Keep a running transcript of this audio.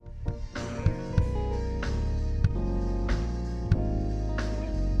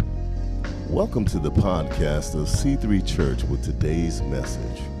Welcome to the podcast of C3 Church with today's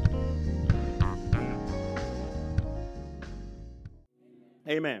message.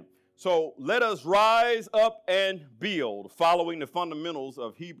 Amen. So let us rise up and build, following the fundamentals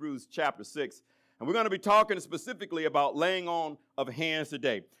of Hebrews chapter 6. And we're going to be talking specifically about laying on of hands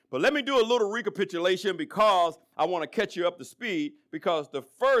today. But let me do a little recapitulation because I want to catch you up to speed, because the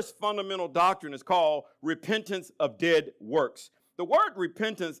first fundamental doctrine is called repentance of dead works. The word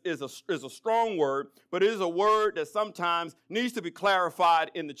repentance is a strong word, but it is a word that sometimes needs to be clarified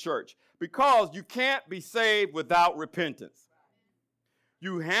in the church, because you can't be saved without repentance.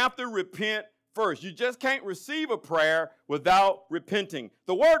 You have to repent first. You just can't receive a prayer without repenting.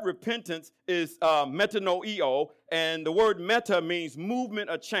 The word repentance is metanoeo, and the word meta means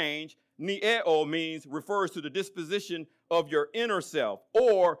movement or change. Neo refers to the disposition of your inner self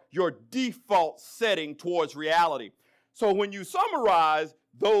or your default setting towards reality. So when you summarize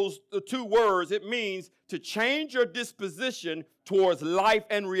the two words, it means to change your disposition towards life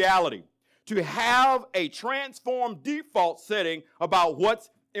and reality, to have a transformed default setting about what's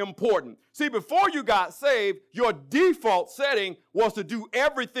important. See, before you got saved, your default setting was to do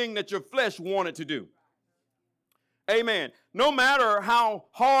everything that your flesh wanted to do. Amen. No matter how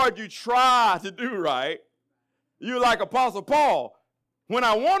hard you try to do right, you're like Apostle Paul. When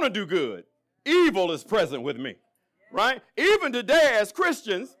I want to do good, evil is present with me. Right? Even today as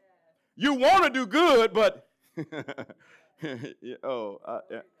Christians, you want to do good, but I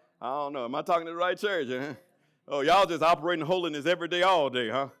don't know. Am I talking to the right church? Huh? Oh, y'all just operating holiness every day, all day,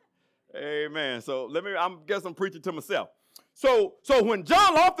 huh? Amen. So I guess I'm preaching to myself. So when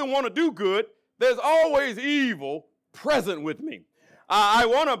John often want to do good, there's always evil present with me. I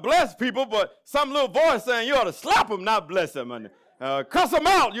want to bless people, but some little voice saying you ought to slap them, not bless them. And cuss them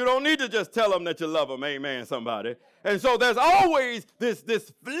out. You don't need to just tell them that you love them. Amen, somebody. And so there's always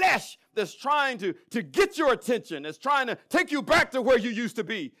this flesh that's trying to get your attention. It's trying to take you back to where you used to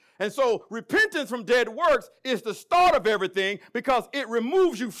be. And so repentance from dead works is the start of everything, because it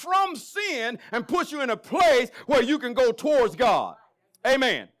removes you from sin and puts you in a place where you can go towards God.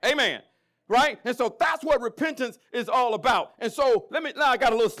 Amen. Amen. Right? And so that's what repentance is all about. And so I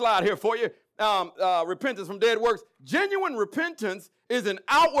got a little slide here for you. Repentance from dead works. Genuine repentance is an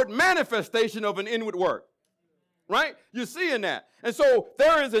outward manifestation of an inward work. Right? You're seeing that. And so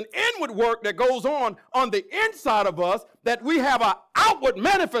there is an inward work that goes on the inside of us, that we have an outward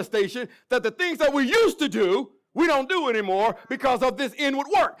manifestation that the things that we used to do, we don't do anymore because of this inward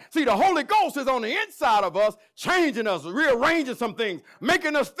work. See, the Holy Ghost is on the inside of us, changing us, rearranging some things,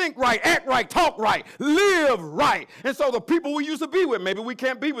 making us think right, act right, talk right, live right. And so the people we used to be with, maybe we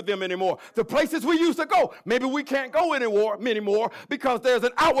can't be with them anymore. The places we used to go, maybe we can't go anymore because there's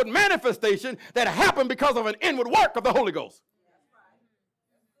an outward manifestation that happened because of an inward work of the Holy Ghost.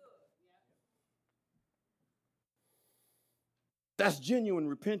 That's genuine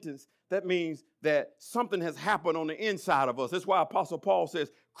repentance. That means that something has happened on the inside of us. That's why Apostle Paul says,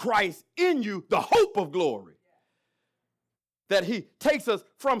 Christ in you, the hope of glory. That he takes us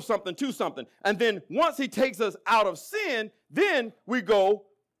from something to something. And then once he takes us out of sin, then we go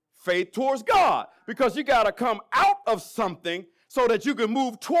faith towards God. Because you got to come out of something so that you can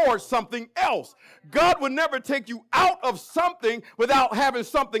move towards something else. God would never take you out of something without having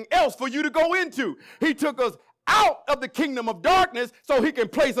something else for you to go into. He took us out of the kingdom of darkness so he can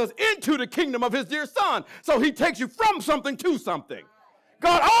place us into the kingdom of his dear son. So he takes you from something to something.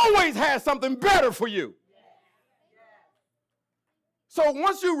 God always has something better for you. So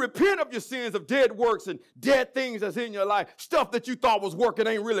once you repent of your sins of dead works and dead things that's in your life, stuff that you thought was working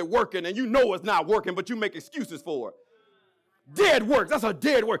ain't really working, and you know it's not working, but you make excuses for it. Dead works, that's a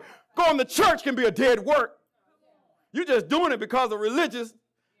dead work. Going to church can be a dead work. You're just doing it because of religious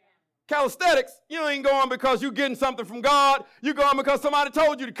calisthenics. You ain't going because you're getting something from God. You're going because somebody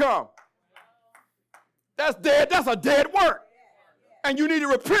told you to come. That's dead. That's a dead work. And you need to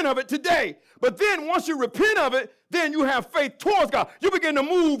repent of it today. But then once you repent of it, then you have faith towards God. You begin to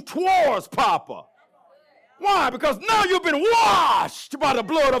move towards Papa. Why? Because now you've been washed by the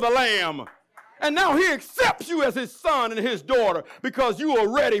blood of the Lamb. And now he accepts you as his son and his daughter because you are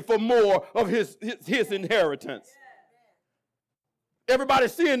ready for more of his inheritance. Everybody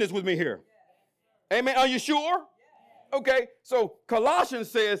seeing this with me here? Amen. Are you sure? Okay. So Colossians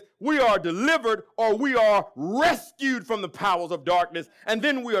says we are delivered, or we are rescued from the powers of darkness, and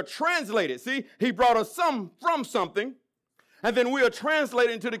then we are translated. See, he brought us from something, and then we are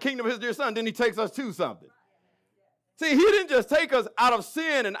translated into the kingdom of his dear son. Then he takes us to something. See, he didn't just take us out of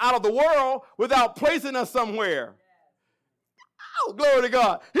sin and out of the world without placing us somewhere. Oh, glory to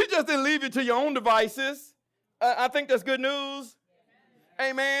God. He just didn't leave you to your own devices. I think that's good news.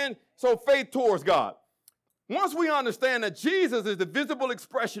 Amen. So faith towards God. Once we understand that Jesus is the visible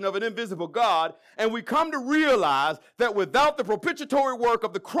expression of an invisible God, and we come to realize that without the propitiatory work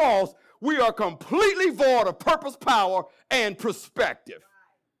of the cross, we are completely void of purpose, power, and perspective.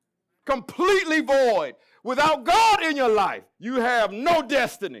 Completely void. Without God in your life, you have no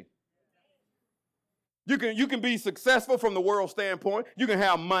destiny. You can be successful from the world standpoint. You can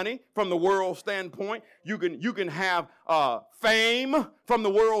have money from the world standpoint. You can have fame from the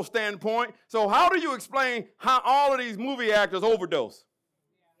world standpoint. So how do you explain how all of these movie actors overdose?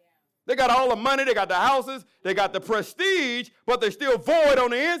 They got all the money, they got the houses, they got the prestige, but they're still void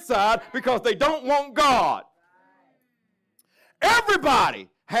on the inside because they don't want God. Everybody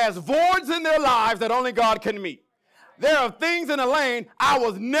has voids in their lives that only God can meet. There are things in Elaine I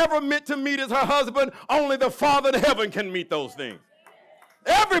was never meant to meet as her husband. Only the Father in heaven can meet those things.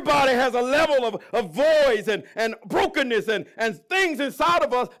 Everybody has a level of voids and brokenness and things inside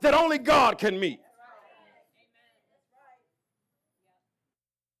of us that only God can meet.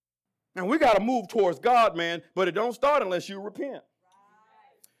 And we got to move towards God, man, but it don't start unless you repent.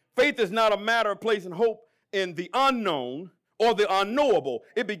 Faith is not a matter of placing hope in the unknown or the unknowable.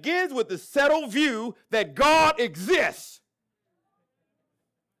 It begins with the settled view that God exists.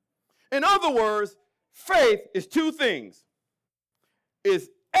 In other words, faith is two things. It's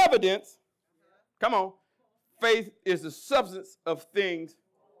evidence. Come on. Faith is the substance of things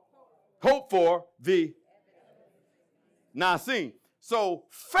hoped for, the not seen. So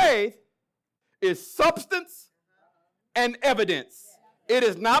faith is substance and evidence. It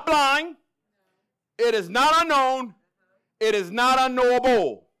is not blind. It is not unknown. It is not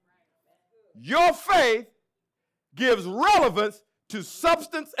unknowable. Your faith gives relevance to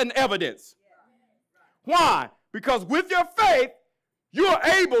substance and evidence. Why? Because with your faith, you're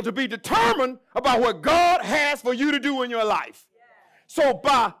able to be determined about what God has for you to do in your life. So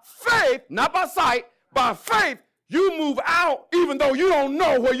by faith, not by sight, by faith, you move out even though you don't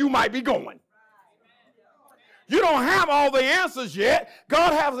know where you might be going. You don't have all the answers yet.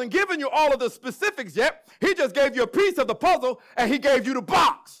 God hasn't given you all of the specifics yet. He just gave you a piece of the puzzle and he gave you the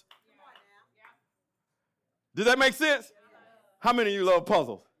box. Does that make sense? How many of you love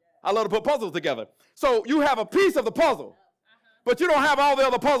puzzles? I love to put puzzles together. So you have a piece of the puzzle, but you don't have all the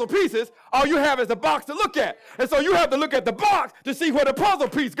other puzzle pieces. All you have is the box to look at. And so you have to look at the box to see where the puzzle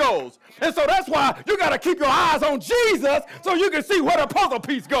piece goes. And so that's why you got to keep your eyes on Jesus so you can see where the puzzle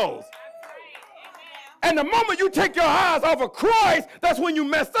piece goes. And the moment you take your eyes off of Christ, that's when you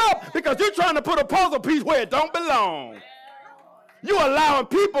mess up because you're trying to put a puzzle piece where it don't belong. You're allowing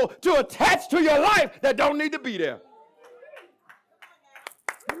people to attach to your life that don't need to be there.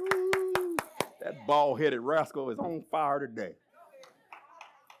 Ooh, that bald-headed rascal is on fire today.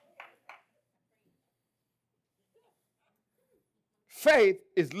 Faith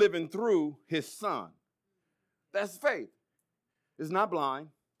is living through his son. That's faith. It's not blind.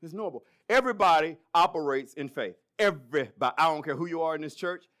 It's knowable. Everybody operates in faith. Everybody. I don't care who you are in this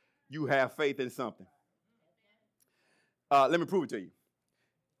church. You have faith in something. Let me prove it to you.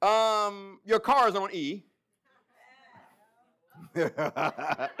 Your car is on E.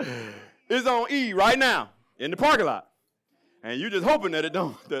 It's on E right now in the parking lot. And you're just hoping that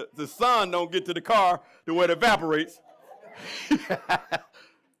the sun don't get to the car to where it evaporates.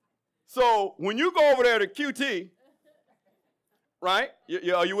 So when you go over there to QT, right?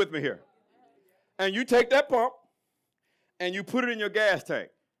 Are you with me here? And you take that pump and you put it in your gas tank.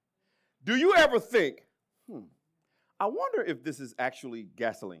 Do you ever think, I wonder if this is actually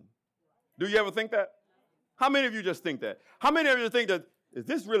gasoline? Do you ever think that? How many of you just think that? How many of you think that, is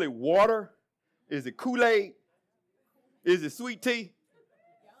this really water? Is it Kool-Aid? Is it sweet tea?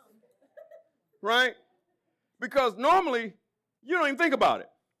 Right? Because normally, you don't even think about it.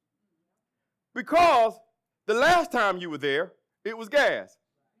 Because the last time you were there, it was gas.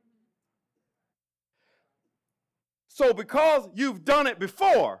 So because you've done it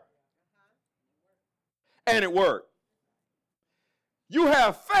before, and it worked, you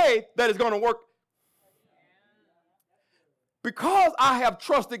have faith that it's going to work. Because I have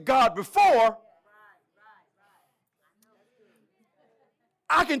trusted God before,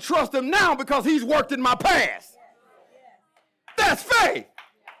 I can trust him now because he's worked in my past. That's faith.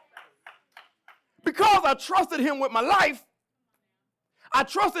 Because I trusted him with my life, I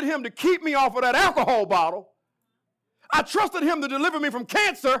trusted him to keep me off of that alcohol bottle. I trusted him to deliver me from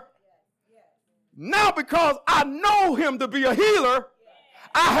cancer. Now because I know him to be a healer,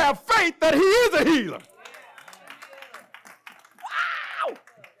 I have faith that he is a healer. Wow.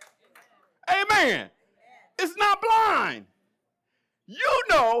 Amen. It's not blind. You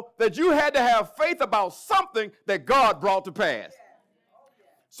know that you had to have faith about something that God brought to pass.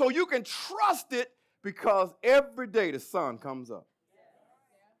 So you can trust it because every day the sun comes up.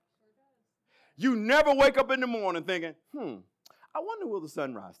 You never wake up in the morning thinking, I wonder will the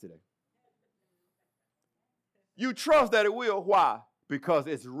sun rise today? You trust that it will. Why? Because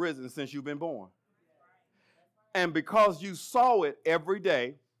it's risen since you've been born. And because you saw it every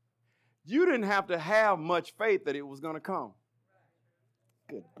day, you didn't have to have much faith that it was going to come.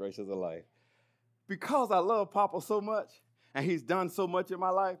 Good gracious of life. Because I love Papa so much and he's done so much in my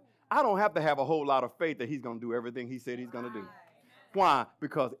life, I don't have to have a whole lot of faith that he's going to do everything he said he's going to do. Why?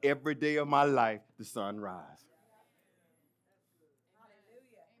 Because every day of my life, the sun rises.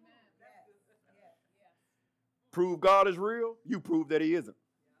 Prove God is real, you prove that he isn't.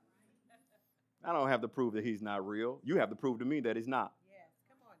 I don't have to prove that he's not real. You have to prove to me that he's not. Yes,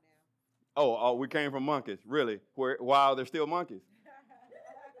 come on now. Oh, we came from monkeys. Really? Wow, they're still monkeys.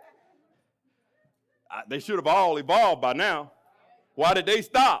 They should have all evolved by now. Why did they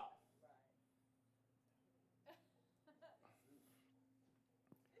stop?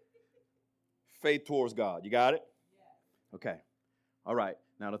 Faith towards God. You got it? Okay. All right.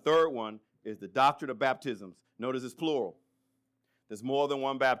 Now the third one is the doctrine of baptisms. Notice it's plural. There's more than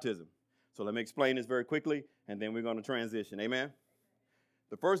one baptism. So let me explain this very quickly, and then we're going to transition. Amen?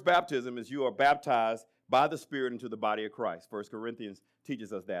 The first baptism is you are baptized by the Spirit into the body of Christ. 1 Corinthians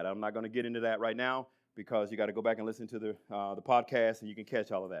teaches us that. I'm not going to get into that right now because you got to go back and listen to the podcast, and you can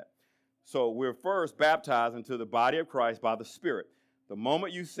catch all of that. So we're first baptized into the body of Christ by the Spirit. The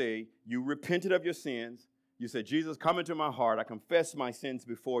moment you say you repented of your sins, you say, Jesus, come into my heart. I confess my sins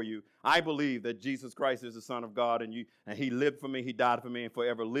before you. I believe that Jesus Christ is the Son of God, and he lived for me, he died for me, and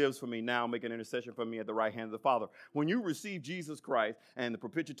forever lives for me now, making intercession for me at the right hand of the Father. When you receive Jesus Christ and the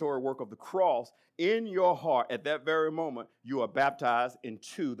propitiatory work of the cross in your heart, at that very moment, you are baptized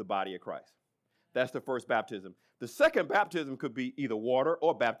into the body of Christ. That's the first baptism. The second baptism could be either water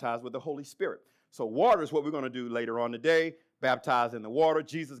or baptized with the Holy Spirit. So water is what we're going to do later on today, baptized in the water.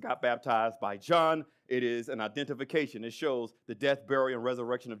 Jesus got baptized by John. It is an identification. It shows the death, burial, and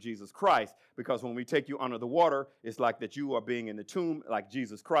resurrection of Jesus Christ. Because when we take you under the water, it's like that you are being in the tomb like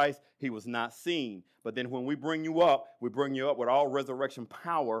Jesus Christ. He was not seen. But then when we bring you up with all resurrection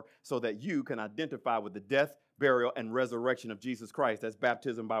power so that you can identify with the death, burial, and resurrection of Jesus Christ. That's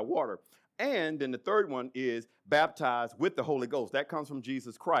baptism by water. And then the third one is baptized with the Holy Ghost. That comes from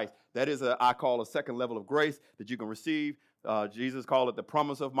Jesus Christ. That is, I call a second level of grace that you can receive. Jesus called it the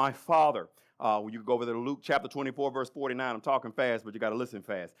promise of my Father. You can go over to Luke chapter 24, verse 49. I'm talking fast, but you got to listen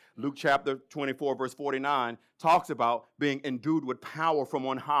fast. Luke chapter 24, verse 49 talks about being endued with power from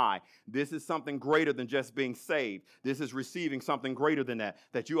on high. This is something greater than just being saved. This is receiving something greater than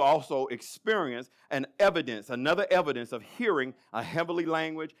that you also experience another evidence of hearing a heavenly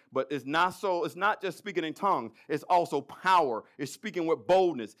language, but it's not just speaking in tongues. It's also power. It's speaking with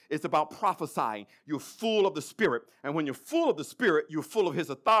boldness. It's about prophesying. You're full of the Spirit. And when you're full of the Spirit, you're full of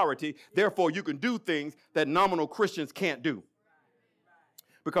his authority. Therefore, you can do things that nominal Christians can't do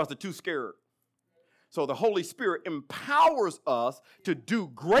because they're too scared. So the Holy Spirit empowers us to do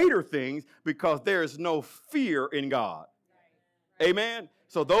greater things because there is no fear in God. Amen?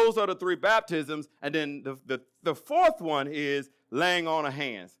 So those are the three baptisms. And then the fourth one is laying on of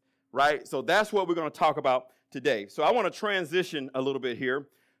hands, right? So that's what we're going to talk about today. So I want to transition a little bit here.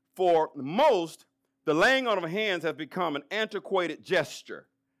 For most, the laying on of hands has become an antiquated gesture.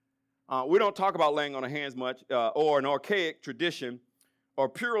 We don't talk about laying on of hands much, or an archaic tradition, or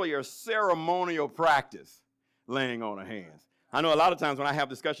purely a ceremonial practice, laying on of hands. I know a lot of times when I have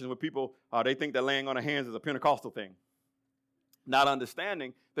discussions with people, they think that laying on of hands is a Pentecostal thing, not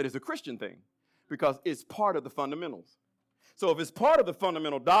understanding that it's a Christian thing because it's part of the fundamentals. So if it's part of the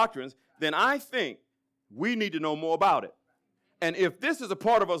fundamental doctrines, then I think we need to know more about it. And if this is a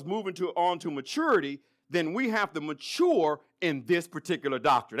part of us moving on to maturity, then we have to mature in this particular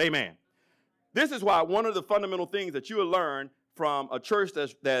doctrine. Amen. This is why one of the fundamental things that you will learn from a church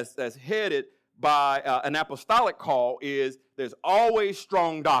that's headed by an apostolic call is there's always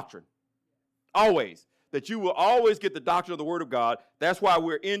strong doctrine. Always. That you will always get the doctrine of the Word of God. That's why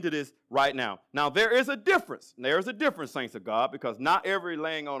we're into this right now. Now, there is a difference. There is a difference, saints of God, because not every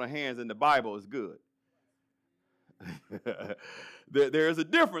laying on of hands in the Bible is good. There is a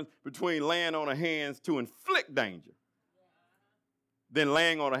difference between laying on of hands to inflict danger than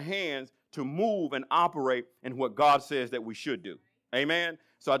laying on of hands to move and operate in what God says that we should do. Amen?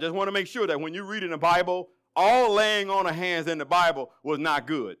 So I just want to make sure that when you read in the Bible, all laying on of hands in the Bible was not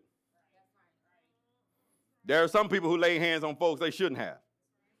good. There are some people who lay hands on folks they shouldn't have.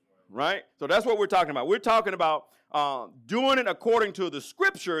 Right? So that's what we're talking about. We're talking about doing it according to the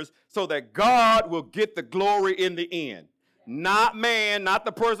scriptures so that God will get the glory in the end. Not man, not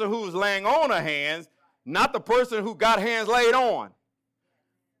the person who's laying on of hands, not the person who got hands laid on.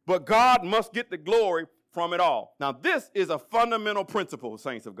 But God must get the glory from it all. Now, this is a fundamental principle,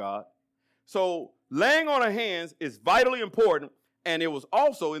 saints of God. So laying on of hands is vitally important, and it was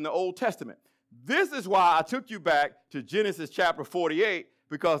also in the Old Testament. This is why I took you back to Genesis chapter 48,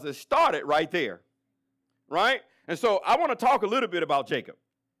 because it started right there, right? And so I want to talk a little bit about Jacob.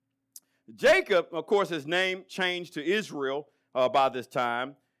 Jacob, of course, his name changed to Israel by this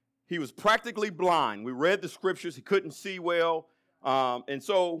time. He was practically blind. We read the scriptures. He couldn't see well. And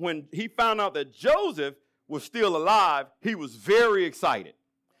so when he found out that Joseph was still alive, he was very excited.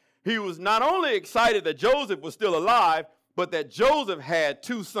 He was not only excited that Joseph was still alive, but that Joseph had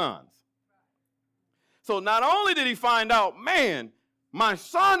 2 sons. So not only did he find out, man, my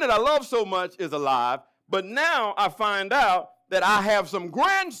son that I love so much is alive, but now I find out that I have some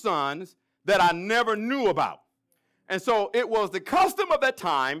grandsons that I never knew about. And so it was the custom of that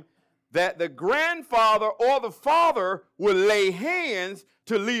time that the grandfather or the father would lay hands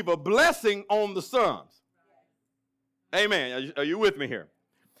to leave a blessing on the sons. Amen. Are you with me here?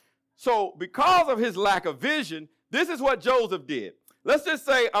 So because of his lack of vision, this is what Joseph did. Let's just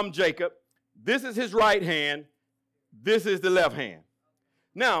say I'm Jacob. This is his right hand. This is the left hand.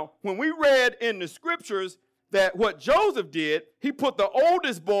 Now, when we read in the scriptures that what Joseph did, he put the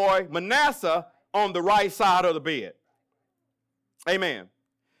oldest boy, Manasseh, on the right side of the bed. Amen.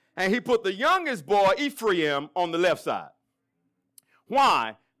 And he put the youngest boy, Ephraim, on the left side.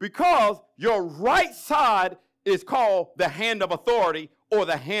 Why? Because your right side is called the hand of authority or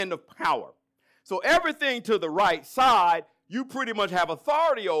the hand of power. So everything to the right side, you pretty much have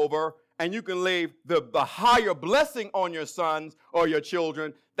authority over, and you can leave the higher blessing on your sons or your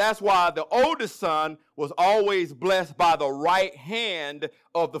children. That's why the oldest son was always blessed by the right hand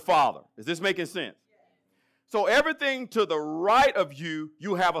of the father. Is this making sense? So everything to the right of you,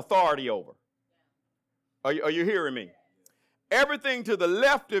 you have authority over. Are you hearing me? Everything to the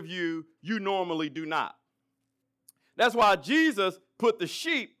left of you, you normally do not. That's why Jesus put the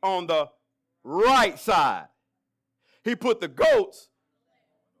sheep on the right side. He put the goats.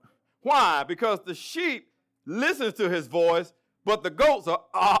 Why? Because the sheep listens to his voice, but the goats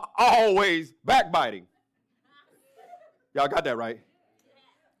are always backbiting. Y'all got that right?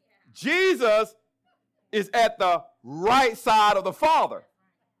 Jesus is at the right side of the Father.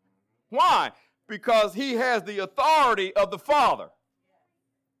 Why? Because he has the authority of the Father.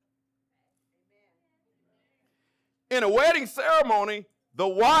 In a wedding ceremony, the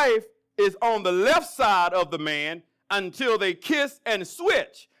wife is on the left side of the man until they kiss and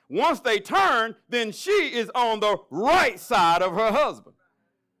switch. Once they turn, then she is on the right side of her husband.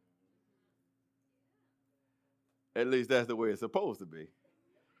 At least that's the way it's supposed to be.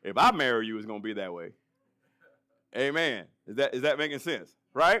 If I marry you, it's going to be that way. Amen. Is that making sense?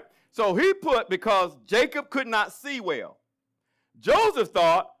 Right? So he put, because Jacob could not see well, Joseph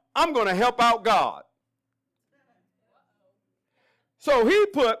thought, I'm going to help out God. So he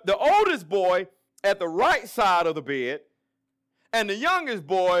put the oldest boy at the right side of the bed and the youngest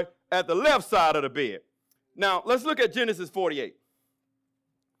boy at the left side of the bed. Now, let's look at Genesis 48.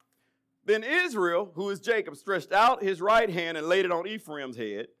 Then Israel, who is Jacob, stretched out his right hand and laid it on Ephraim's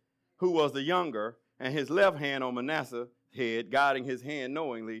head, who was the younger, and his left hand on Manasseh's head, guiding his hand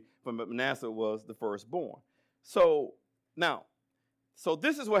knowingly, for Manasseh was the firstborn. So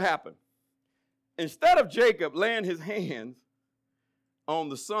this is what happened. Instead of Jacob laying his hands on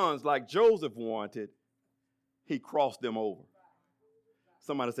the sons like Joseph wanted, he crossed them over.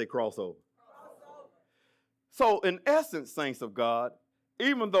 Somebody say crossover. So in essence, saints of God,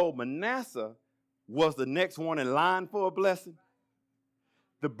 even though Manasseh was the next one in line for a blessing,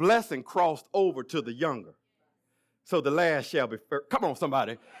 the blessing crossed over to the younger. So the last shall be first. Come on,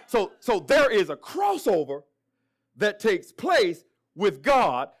 somebody. So there is a crossover that takes place with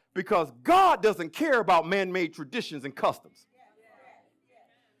God, because God doesn't care about man-made traditions and customs.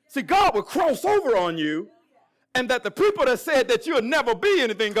 See, God will cross over on you, and that the people that said that you'll never be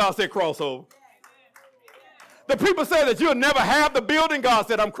anything, God said crossover. The people said that you'll never have the building, God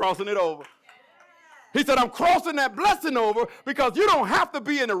said, I'm crossing it over. He said, I'm crossing that blessing over, because you don't have to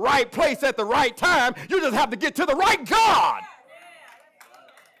be in the right place at the right time. You just have to get to the right God.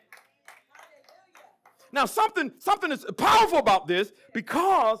 Now, something is powerful about this,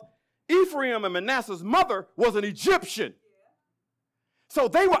 because Ephraim and Manasseh's mother was an Egyptian. So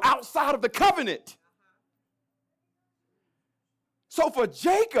they were outside of the covenant. So for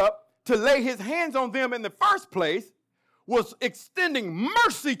Jacob to lay his hands on them in the first place was extending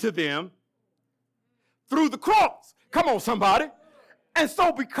mercy to them through the cross. Come on, somebody. And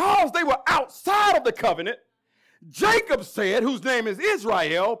so because they were outside of the covenant, Jacob said, whose name is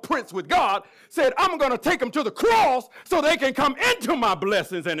Israel, prince with God, said, I'm going to take them to the cross so they can come into my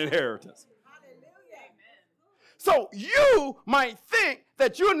blessings and inheritance. So you might think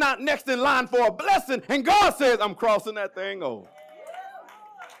that you're not next in line for a blessing, and God says, I'm crossing that thing over.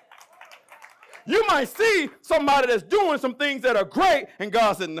 You might see somebody that's doing some things that are great, and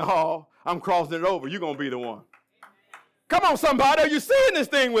God said, no, I'm crossing it over. You're going to be the one. Come on, somebody. Are you seeing this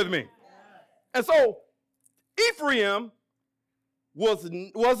thing with me? And so Ephraim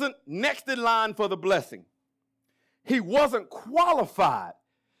wasn't next in line for the blessing. He wasn't qualified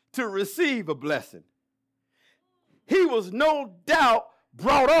to receive a blessing. He was no doubt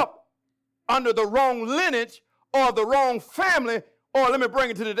brought up under the wrong lineage or the wrong family, or let me bring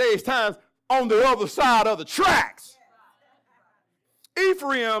it to today's times, on the other side of the tracks.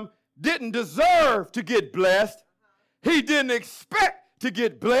 Ephraim didn't deserve to get blessed. He didn't expect to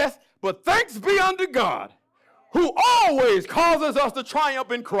get blessed, but thanks be unto God, who always causes us to triumph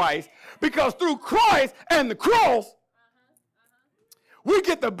in Christ, because through Christ and the cross, we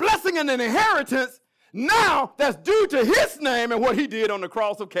get the blessing and the inheritance now that's due to his name and what he did on the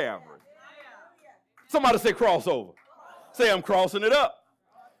cross of Calvary. Somebody say crossover. Say, I'm crossing it up.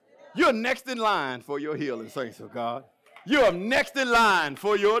 You're next in line for your healing, saints of God. You're next in line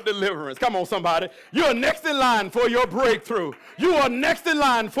for your deliverance. Come on, somebody. You're next in line for your breakthrough. You are next in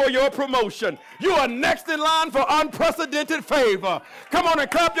line for your promotion. You are next in line for unprecedented favor. Come on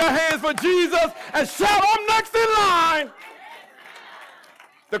and clap your hands for Jesus and shout, I'm next in line.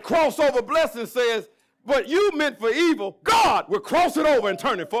 The crossover blessing says, what you meant for evil, God will cross it over and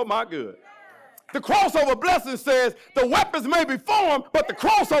turn it for my good. The crossover blessing says the weapons may be formed, but the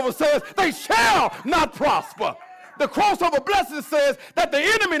crossover says they shall not prosper. The crossover blessing says that the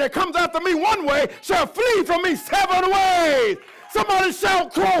enemy that comes after me one way shall flee from me 7 ways. Somebody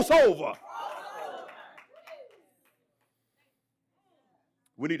shout crossover.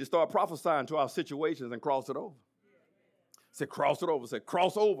 We need to start prophesying to our situations and cross it over. Say, cross it over. Say,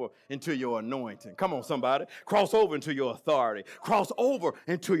 cross over into your anointing. Come on, somebody. Cross over into your authority. Cross over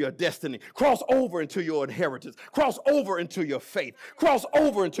into your destiny. Cross over into your inheritance. Cross over into your faith. Cross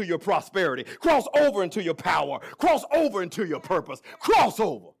over into your prosperity. Cross over into your power. Cross over into your purpose. Cross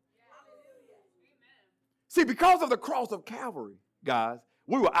over. See, because of the cross of Calvary, guys,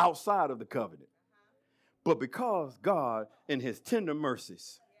 we were outside of the covenant. But because God, in his tender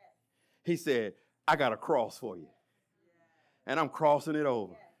mercies, he said, I got a cross for you. And I'm crossing it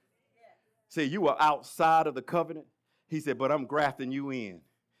over. See, you were outside of the covenant. He said, but I'm grafting you in.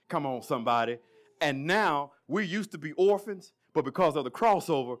 Come on, somebody. And now we used to be orphans, but because of the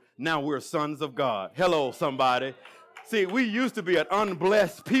crossover, now we're sons of God. Hello, somebody. See, we used to be an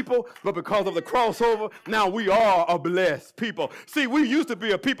unblessed people, but because of the crossover, now we are a blessed people. See, we used to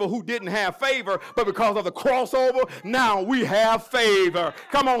be a people who didn't have favor, but because of the crossover, now we have favor.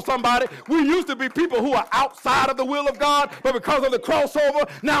 Come on, somebody. We used to be people who are outside of the will of God, but because of the crossover,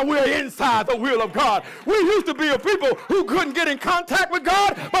 now we're inside the will of God. We used to be a people who couldn't get in contact with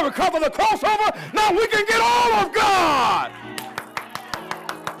God, but because of the crossover, now we can get all of God.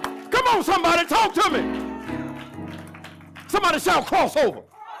 Come on, somebody, talk to me. Somebody shout crossover.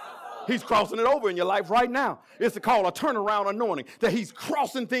 He's crossing it over in your life right now. It's called a turnaround anointing, that he's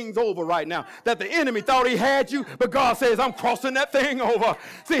crossing things over right now. That the enemy thought he had you, but God says, I'm crossing that thing over.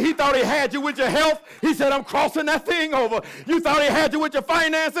 See, he thought he had you with your health. He said, I'm crossing that thing over. You thought he had you with your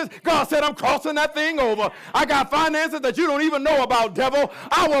finances. God said, I'm crossing that thing over. I got finances that you don't even know about, devil.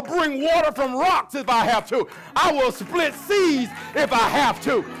 I will bring water from rocks if I have to. I will split seas if I have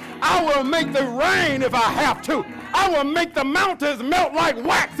to. I will make the rain if I have to. I will make the mountains melt like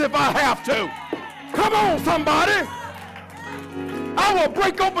wax if I have to. Come on, somebody. I will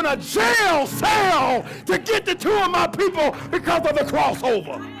break open a jail cell to get the 2 of my people because of the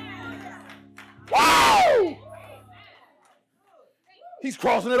crossover. Wow! He's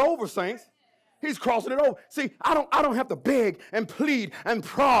crossing it over, saints. He's crossing it over. See, I don't have to beg and plead and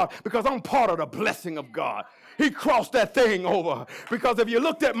prod because I'm part of the blessing of God. He crossed that thing over. Because if you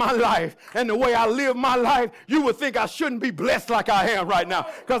looked at my life and the way I live my life, you would think I shouldn't be blessed like I am right now.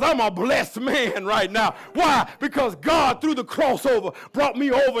 Because I'm a blessed man right now. Why? Because God, through the crossover, brought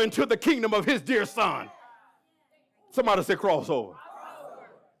me over into the kingdom of his dear son. Somebody say crossover.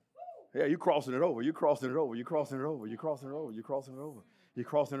 Yeah, you're crossing it over. You're crossing it over. You're crossing it over. You're crossing it over. You're crossing it over. You're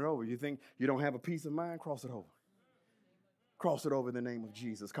crossing it over. You think you don't have a peace of mind? Cross it over. Cross it over in the name of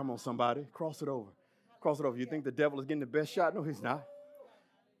Jesus. Come on, somebody. Cross it over. Cross it over. You think the devil is getting the best shot? No, he's not.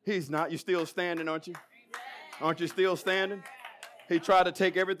 He's not. You're still standing, aren't you? Aren't you still standing? He tried to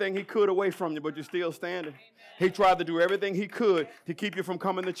take everything he could away from you, but you're still standing. He tried to do everything he could to keep you from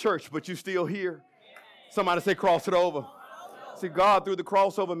coming to church, but you're still here. Somebody say cross it over. See, God through the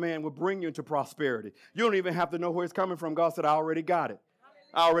crossover man will bring you into prosperity. You don't even have to know where it's coming from. God said, I already got it.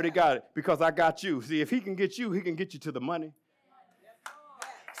 I already got it because I got you. See, if he can get you, he can get you to the money.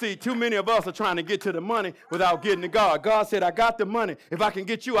 See, too many of us are trying to get to the money without getting to God. God said, I got the money. If I can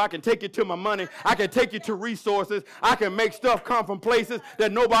get you, I can take you to my money. I can take you to resources. I can make stuff come from places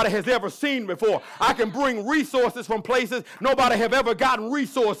that nobody has ever seen before. I can bring resources from places nobody have ever gotten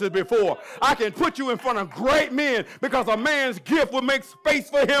resources before. I can put you in front of great men because a man's gift will make space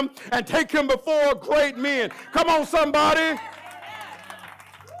for him and take him before great men. Come on, somebody.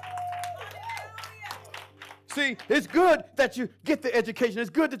 See, it's good that you get the education. It's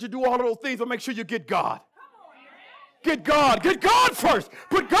good that you do all of those things, but make sure you get God. Get God. Get God first.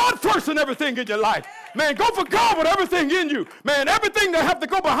 Put God first in everything in your life. Man, go for God with everything in you. Man, everything that have to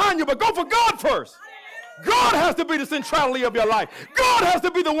go behind you, but go for God first. God has to be the centrality of your life. God has to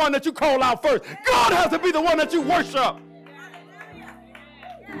be the one that you call out first. God has to be the one that you worship.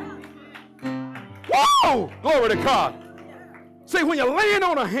 Whoa! Glory to God. See, when you're laying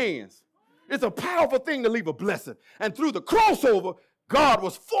on of hands, it's a powerful thing to leave a blessing. And through the crossover, God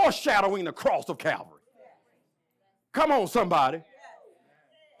was foreshadowing the cross of Calvary. Come on, somebody.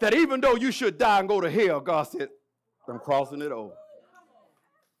 That even though you should die and go to hell, God said, I'm crossing it over.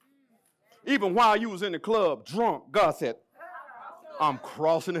 Even while you was in the club drunk, God said, I'm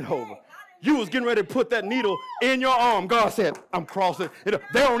crossing it over. You was getting ready to put that needle in your arm. God said, I'm crossing it up.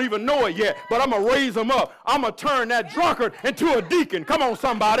 They don't even know it yet, but I'm going to raise them up. I'm going to turn that drunkard into a deacon. Come on,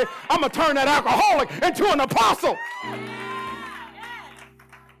 somebody. I'm going to turn that alcoholic into an apostle.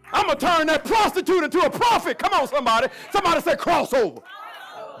 I'm going to turn that prostitute into a prophet. Come on, somebody. Somebody say crossover.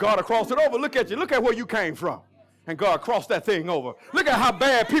 God will cross it over. Look at you. Look at where you came from. And God crossed that thing over. Look at how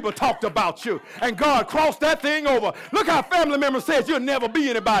bad people talked about you. And God crossed that thing over. Look how family members says you'll never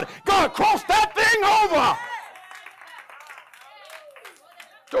be anybody. God crossed that thing over.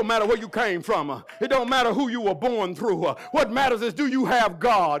 Don't matter where you came from. It don't matter who you were born through. What matters is do you have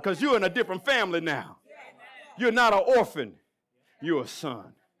God? Because you're in a different family now. You're not an orphan. You're a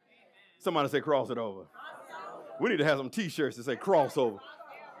son. Somebody say cross it over. We need to have some t-shirts that say crossover.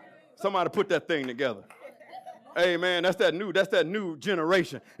 Somebody put that thing together. Amen. That's that new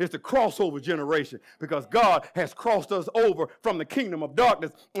generation. It's the crossover generation because God has crossed us over from the kingdom of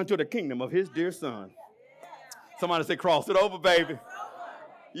darkness into the kingdom of his dear son. Somebody say cross it over, baby.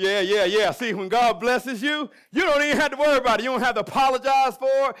 Yeah. See, when God blesses you, you don't even have to worry about it. You don't have to apologize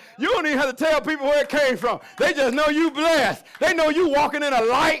for it. You don't even have to tell people where it came from. They just know you blessed. They know you walking in a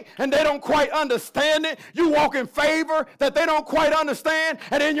light and they don't quite understand it. You walk in favor that they don't quite understand.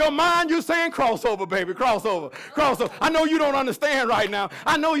 And in your mind, you're saying crossover, baby, crossover. I know you don't understand right now.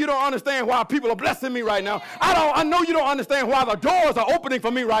 I know you don't understand why people are blessing me right now. I know you don't understand why the doors are opening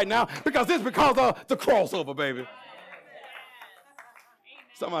for me right now because it's because of the crossover, baby.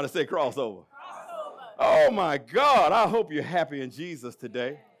 Somebody say crossover. Oh my God, I hope you're happy in Jesus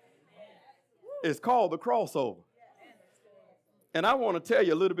today. It's called the crossover. And I want to tell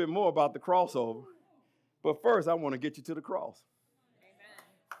you a little bit more about the crossover. But first, I want to get you to the cross.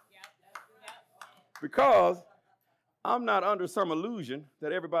 Because I'm not under some illusion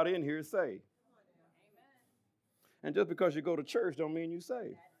that everybody in here is saved. And just because you go to church don't mean you're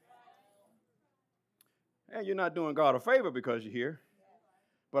saved. And you're not doing God a favor because you're here.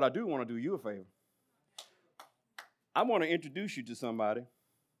 But I do want to do you a favor. I want to introduce you to somebody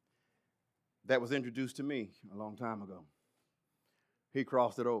that was introduced to me a long time ago. He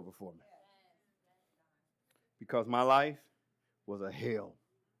crossed it over for me. Because my life was a hell.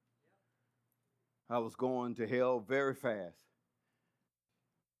 I was going to hell very fast.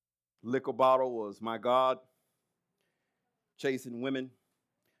 Liquor bottle was my God. Chasing women,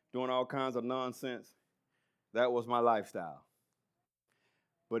 doing all kinds of nonsense. That was my lifestyle.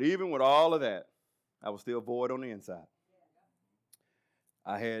 But even with all of that, I was still void on the inside.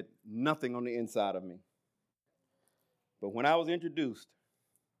 I had nothing on the inside of me. But when I was introduced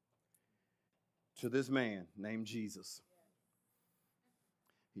to this man named Jesus,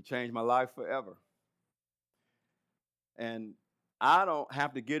 he changed my life forever. And I don't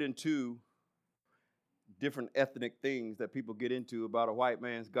have to get into different ethnic things that people get into about a white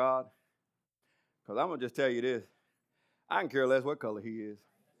man's God. Because I'm going to just tell you this. I can care less what color he is.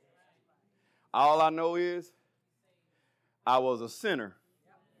 All I know is I was a sinner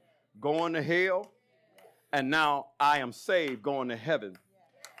going to hell, and now I am saved going to heaven.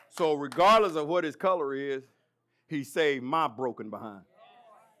 So regardless of what his color is, he saved my broken behind.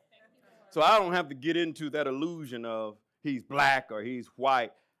 So I don't have to get into that illusion of he's black or he's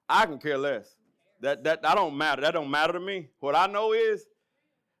white. I can care less. That don't matter. That don't matter to me. What I know is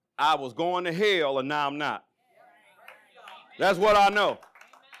I was going to hell and now I'm not. That's what I know.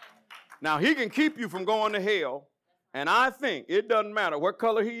 Now, he can keep you from going to hell, and I think it doesn't matter what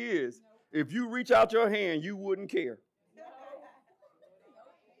color he is. If you reach out your hand, you wouldn't care.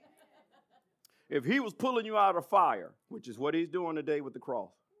 If he was pulling you out of fire, which is what he's doing today with the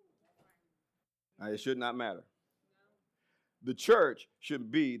cross, it should not matter. The church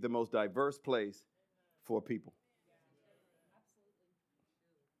should be the most diverse place for people.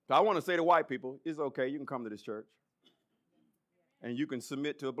 So I want to say to white people, it's okay, you can come to this church. And you can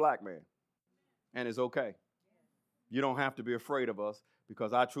submit to a black man. And it's okay. You don't have to be afraid of us,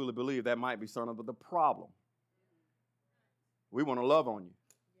 because I truly believe that might be some of the problem. We want to love on you.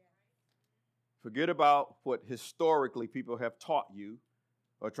 Forget about what historically people have taught you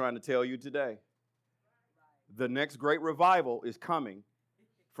or trying to tell you today. The next great revival is coming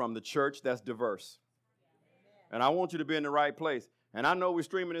from the church that's diverse. And I want you to be in the right place. And I know we're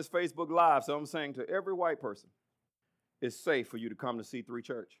streaming this Facebook Live, so I'm saying to every white person, it's safe for you to come to C3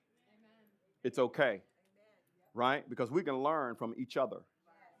 Church. It's okay, right? Because we can learn from each other.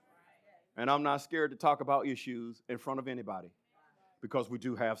 And I'm not scared to talk about issues in front of anybody, because we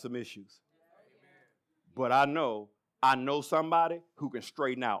do have some issues. But I know somebody who can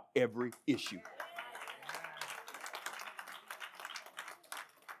straighten out every issue.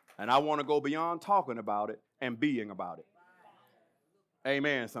 And I want to go beyond talking about it and being about it.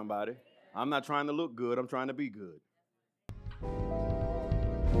 Amen, somebody. I'm not trying to look good. I'm trying to be good.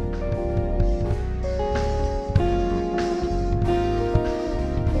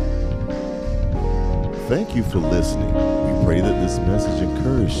 Thank you for listening. We pray that this message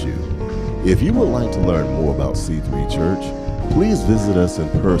encouraged you. If you would like to learn more about C3 Church, please visit us in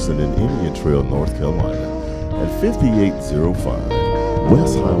person in Indian Trail, North Carolina at 5805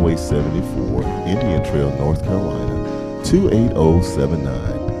 West Highway 74, Indian Trail, North Carolina,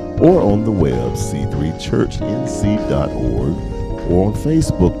 28079, or on the web c3churchnc.org, or on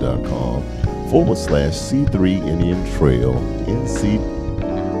facebook.com/C3 Indian Trail NC